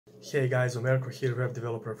Hey guys, Omerko here, web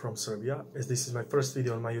developer from Serbia. As this is my first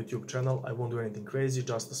video on my YouTube channel, I won't do anything crazy,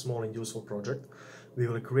 just a small and useful project. We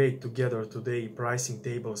will create together today pricing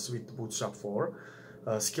tables with Bootstrap 4.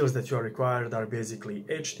 Skills that you are required are basically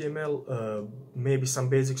HTML, maybe some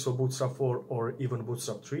basics of Bootstrap 4 or even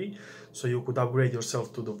Bootstrap 3, so you could upgrade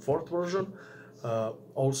yourself to the 4th version.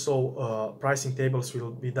 Pricing tables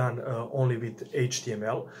will be done only with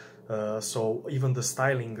HTML. So even the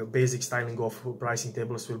styling, basic styling of pricing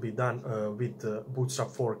tables will be done with Bootstrap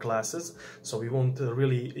 4 classes. So we won't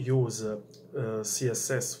really use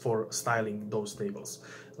CSS for styling those tables.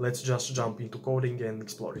 Let's just jump into coding and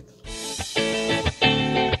explore it.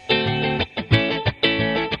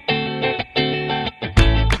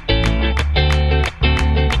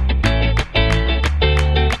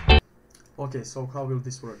 Okay, so how will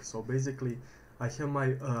this work? So basically, I have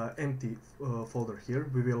my empty folder here.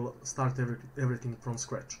 We will start everything from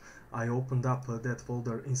scratch. I opened up that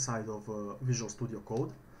folder inside of Visual Studio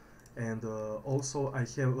Code, and also I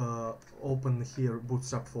have opened here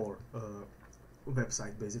Bootstrap 4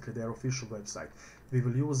 website, basically their official website. We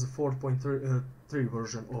will use 4.3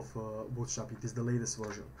 version of Bootstrap. It is the latest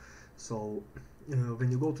version. So when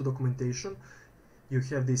you go to documentation, you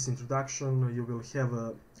have this introduction. You will have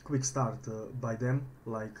a quick start by them,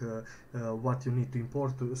 like what you need to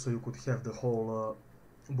import so you could have the whole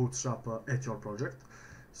Bootstrap at your project.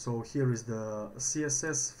 So here is the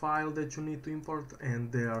CSS file that you need to import, and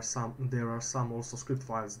there are some also script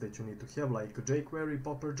files that you need to have, like jQuery,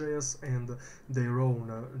 Popper.js, and their own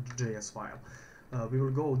JS file. We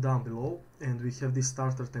will go down below, and we have this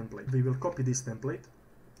starter template. We will copy this template,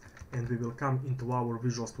 and we will come into our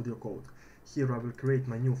Visual Studio Code. Here I will create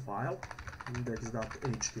my new file,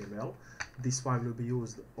 index.html. This file will be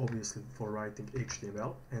used obviously for writing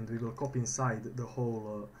HTML, and we will copy inside the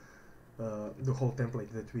whole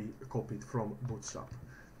template that we copied from Bootstrap.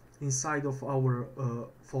 Inside of our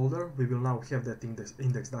folder, we will now have that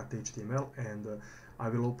index.html, and I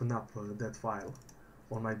will open up that file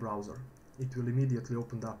on my browser. It will immediately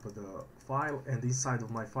open up the file, and inside of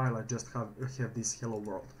my file I just have this hello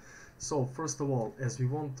world. So first of all, as we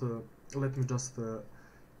want, let me just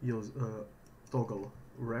use toggle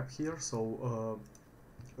wrap here, so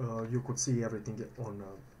you could see everything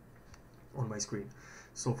on my screen.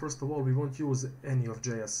 So first of all, we won't use any of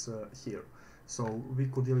JS here, so we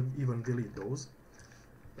could even delete those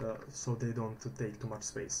so they don't take too much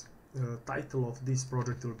space. Title of this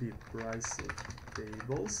project will be pricing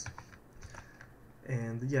tables,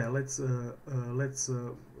 and yeah, let's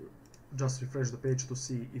just refresh the page to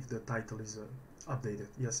see if the title is updated.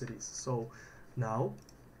 Yes, it is. So now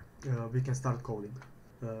we can start coding.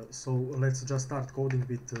 So let's just start coding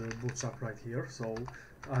with Bootstrap right here. So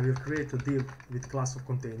I will create a div with class of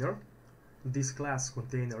container. This class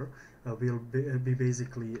container will be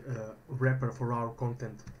basically a wrapper for our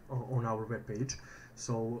content on our web page.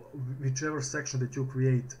 So whichever section that you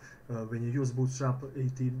create when you use Bootstrap,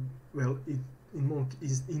 in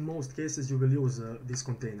most cases you will use this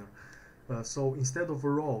container. So instead of a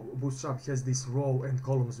row, Bootstrap has this row and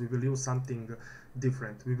columns. We will use something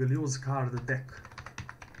different. We will use card deck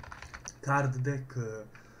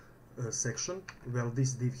section. Well,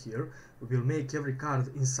 this div here will make every card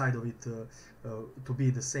inside of it to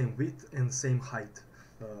be the same width and same height.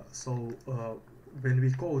 When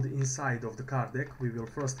we code inside of the card deck, we will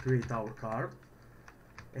first create our card,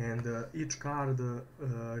 and each card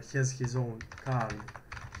has his own card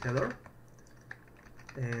header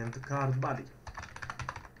and card body.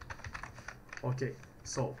 Okay,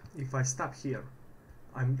 so if I stop here,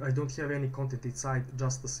 I don't have any content inside,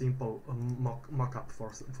 just a simple mock-up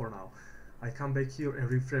for now. I come back here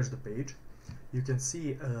and refresh the page. You can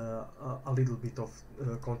see a little bit of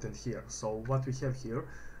content here. So what we have here,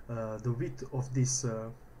 the width of this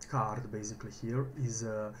card basically here is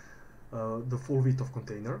the full width of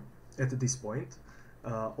container at this point,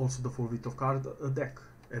 also the full width of card deck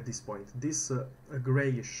at this point. This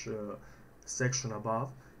grayish section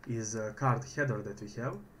above is card header that we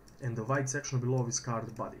have, and the white section below is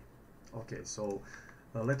card body. Okay, so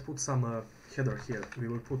let's put some header here. We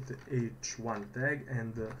will put h1 tag,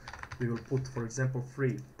 and we will put, for example,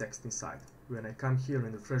 free text inside. When I come here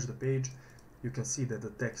and refresh the page, you can see that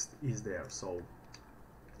the text is there. So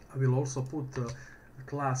I will also put a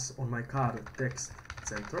class on my card text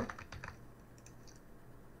center.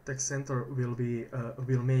 Text center will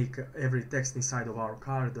make every text inside of our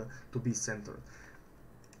card to be centered.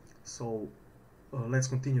 So let's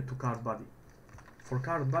continue to card body. For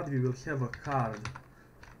card body, we will have a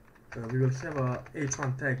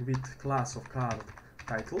h1 tag with class of card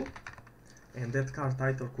title, and that card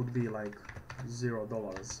title could be like $0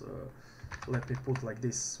 let me put like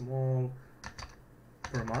this, small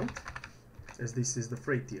per month, as this is the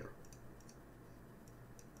free tier.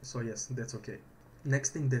 So yes, that's okay.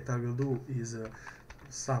 Next thing that I will do is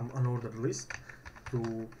some unordered list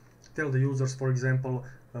to tell the users, for example,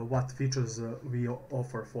 what features we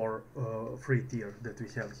offer for free tier that we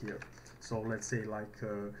have here. So let's say like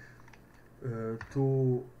 2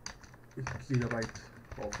 GB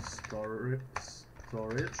of storage.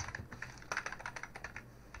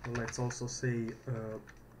 Let's also say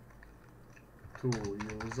 2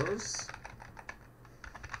 users,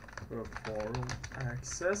 forum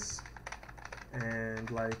access, and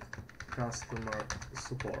like customer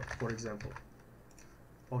support, for example.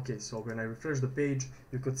 Okay, so when I refresh the page,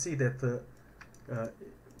 you could see that the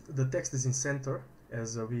text is in center,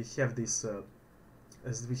 as we have this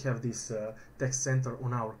text center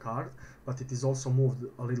on our card, but it is also moved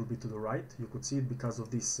a little bit to the right. You could see it because of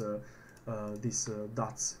these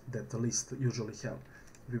dots that the list usually have.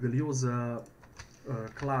 We will use a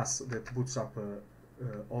class that Bootstrap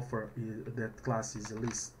offer. That class is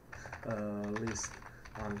list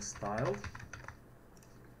unstyled,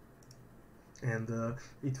 and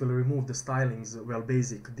it will remove the stylings, well,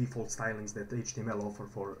 basic default stylings that HTML offer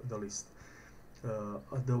for the list.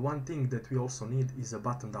 The one thing that we also need is a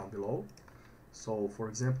button down below. So for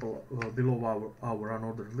example, below our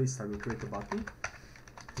unordered list, I will create a button.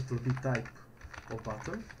 It will be type of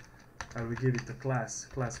button. I will give it a class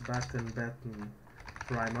button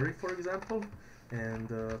primary, for example, and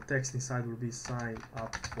text inside will be sign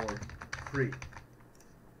up for free.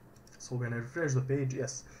 So when I refresh the page,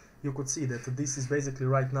 yes, you could see that this is basically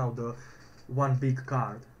right now the one big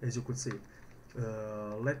card, as you could see.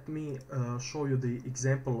 Let me show you the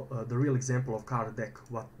example, the real example of card deck,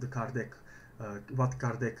 what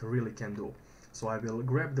card deck really can do. So I will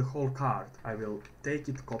grab the whole card, I will take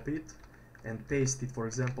it, copy it, and paste it, for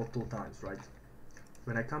example, 2 times, right?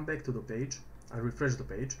 When I come back to the page, I refresh the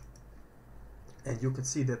page, and you can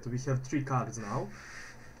see that we have 3 cards now,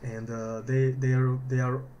 and they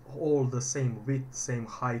are all the same width, same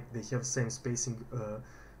height, they have same spacing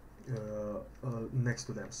next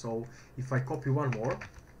to them. So if I copy one more,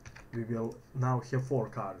 we will now have 4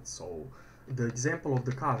 cards. So the example of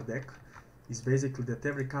the card deck is basically that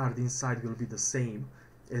every card inside will be the same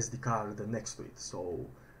as the card next to it. So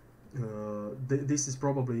this is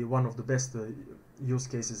probably one of the best use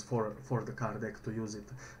cases for the card deck, to use it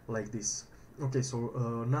like this. Okay,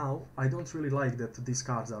 so now I don't really like that these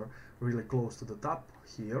cards are really close to the top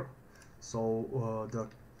here. So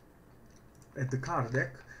at the card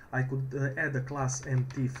deck I could add a class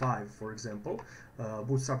MT5, for example.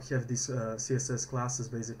 Bootstrap have these CSS classes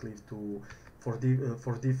basically for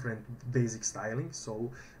different basic styling.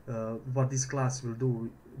 So what this class will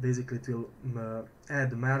do, basically it will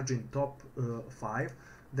add margin top 5.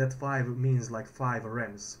 That 5 means like 5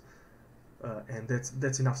 rems, and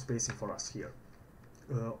that's enough spacing for us here.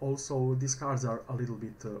 Also, these cards are a little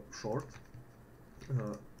bit short.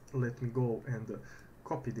 Let me go and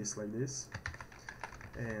copy this like this,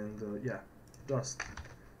 and yeah, just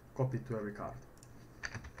copy it to every card,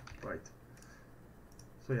 right?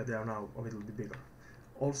 So yeah, they are now a little bit bigger.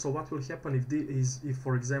 Also, what will happen if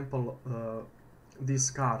for example, this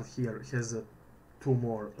card here has 2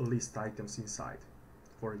 more list items inside.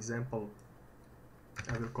 For example,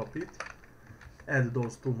 I will copy it, add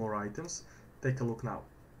those 2 more items. Take a look now.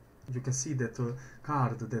 You can see that a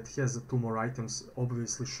card that has 2 more items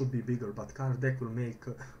obviously should be bigger, but card deck will make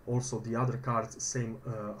also the other cards same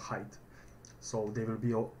height, so they will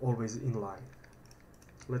be always in line.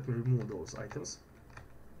 Let me remove those items.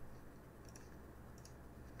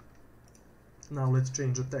 Now let's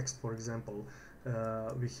change the text. For example,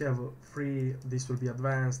 we have free, this will be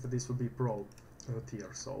advanced, this will be pro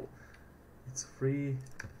tier. So it's free,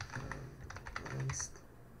 advanced,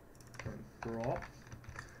 and pro.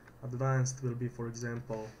 Advanced will be, for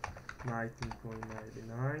example,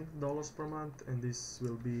 $19.99 per month, and this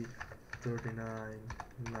will be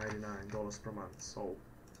 $39.99 per month. So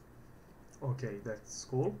okay, that's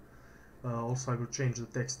cool. Also, I will change the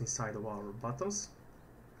text inside of our buttons.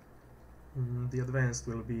 The advanced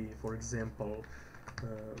will be, for example,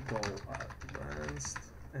 go advanced,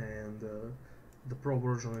 and the pro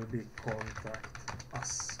version will be contact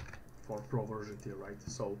us for pro version tier, right?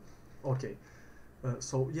 So okay,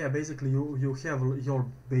 so yeah, basically you have your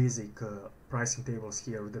basic pricing tables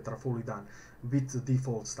here that are fully done with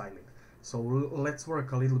default styling. So let's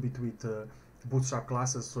work a little bit with Bootstrap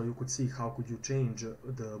classes, so you could see how could you change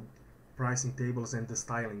the pricing tables and the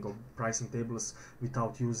styling of pricing tables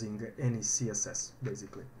without using any CSS,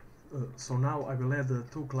 basically. So now I will add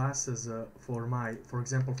 2 classes for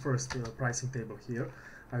example, first pricing table here.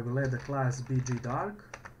 I will add a class bg dark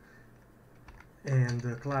and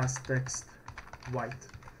a class text white.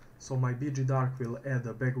 So my bg dark will add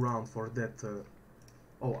a background for that.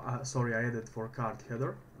 Sorry, I added for card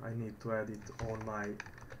header. I need to add it on my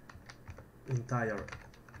entire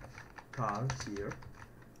card here.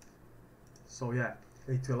 So yeah,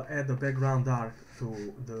 it will add the background dark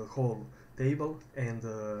to the whole table, and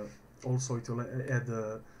also it will add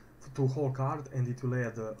to whole card, and it will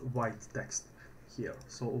add white text here.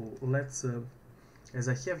 So let's, as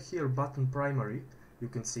I have here button primary, you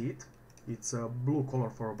can see it. It's a blue color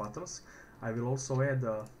for buttons. I will also add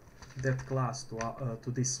that class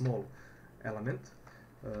to this small element.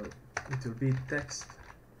 It will be text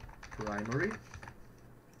primary,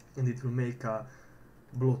 and it will make a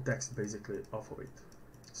blue text basically off of it.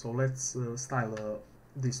 So let's style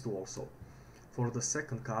these two also. For the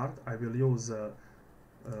second card, I will use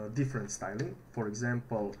different styling. For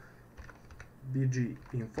example, bg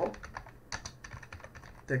info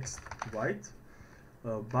text white.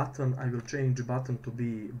 Button, I will change button to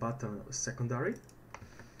be button secondary,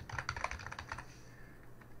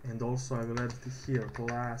 and also I will add here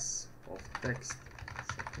class of text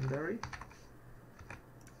secondary.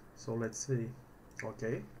 So let's see.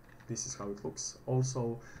 Okay, this is how it looks.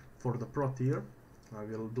 Also for the pro tier, I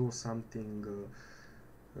will do something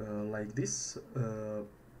like this.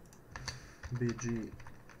 bg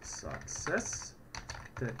success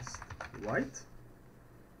text white,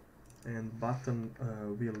 and button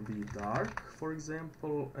will be dark, for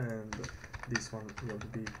example, and this one will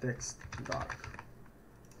be text dark.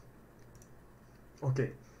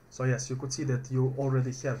 Okay, so yes, you could see that you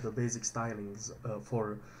already have the basic stylings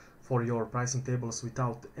for your pricing tables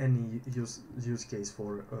without any use case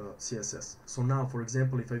for CSS. So now, for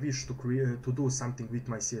example, if I wish to do something with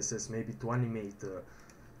my CSS, maybe to animate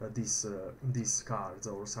these cards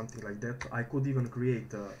or something like that, I could even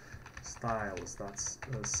create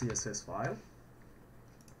styles.css file.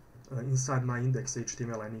 Inside my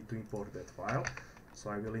index.html I need to import that file, so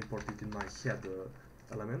I will import it in my head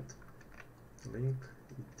element link.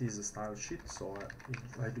 It is a style sheet, so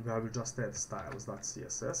I will just add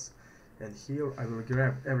styles.css, and here I will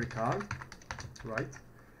grab every card, right,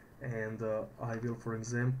 and I will, for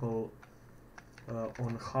example,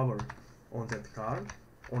 on hover on that card,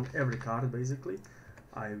 on every card basically,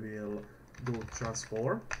 I will do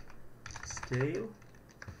transform scale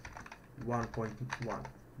 1.1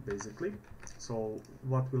 basically. So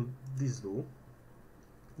what will this do?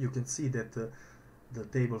 You can see that the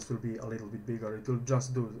tables will be a little bit bigger. It will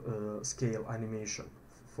just do scale animation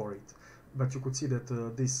for it, but you could see that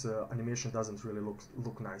this animation doesn't really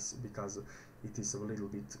look nice because it is a little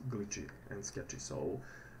bit glitchy and sketchy. So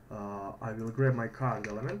I will grab my card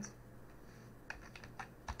element,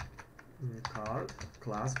 card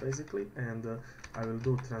class basically, and I will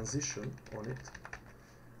do transition on it.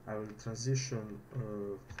 I will transition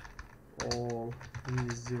all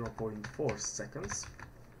is 0.4 seconds,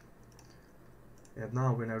 and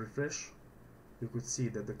now when I refresh, you could see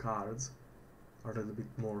that the cards are a little bit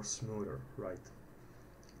more smoother, right?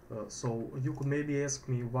 So you could maybe ask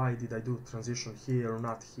me, why did I do transition here,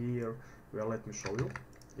 not here? Well, let me show you.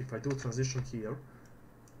 If I do transition here,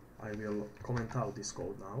 I will comment out this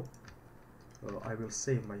code now. I will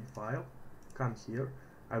save my file, come here,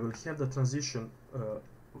 I will have the transition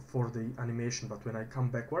for the animation, but when I come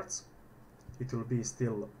backwards, it will be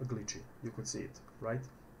still glitchy. You could see it, right?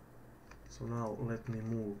 So now let me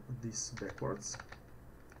move this backwards.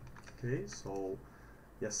 Okay, so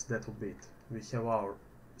yes, that would be it. We have our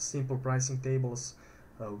simple pricing tables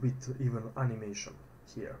with even animation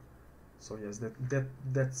here. So yes,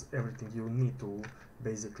 that's everything you need to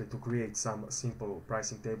basically to create some simple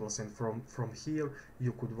pricing tables, and from here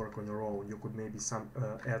you could work on your own. You could maybe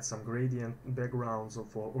add some gradient backgrounds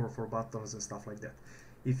or for buttons and stuff like that.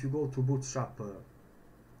 If you go to Bootstrap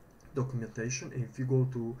documentation, if you go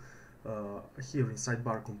to here in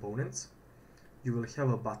sidebar components, you will have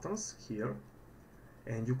a buttons here,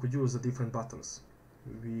 and you could use the different buttons.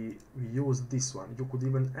 We use this one. You could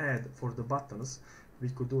even add for the buttons, we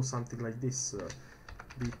could do something like this,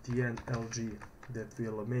 btn lg, that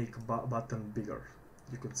will make button bigger.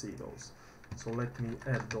 You could see those. So let me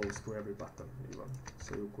add those to every button even,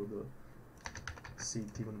 so you could see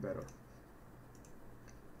it even better.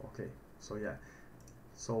 Okay, so yeah.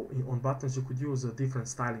 So on buttons you could use a different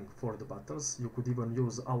styling for the buttons. You could even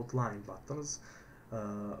use outline buttons.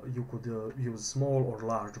 You could use small or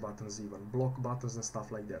large buttons, even block buttons and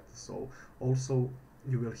stuff like that. So also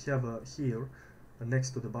you will have here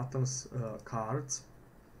next to the buttons cards,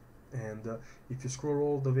 and if you scroll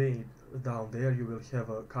all the way down there, you will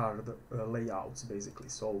have card layouts basically.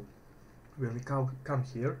 So When we come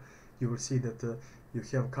here, you will see that you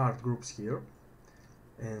have card groups here,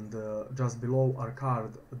 and just below are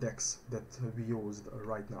card decks that we used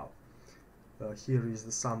right now. Here is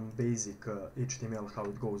some basic HTML, how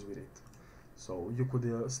it goes with it. So you could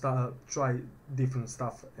try different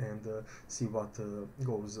stuff and see what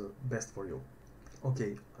goes best for you.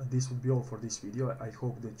 Okay, this would be all for this video. I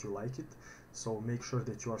hope that you like it. So make sure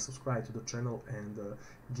that you are subscribed to the channel and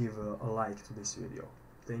give a like to this video.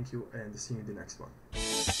 Thank you, and see you in the next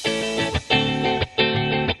one.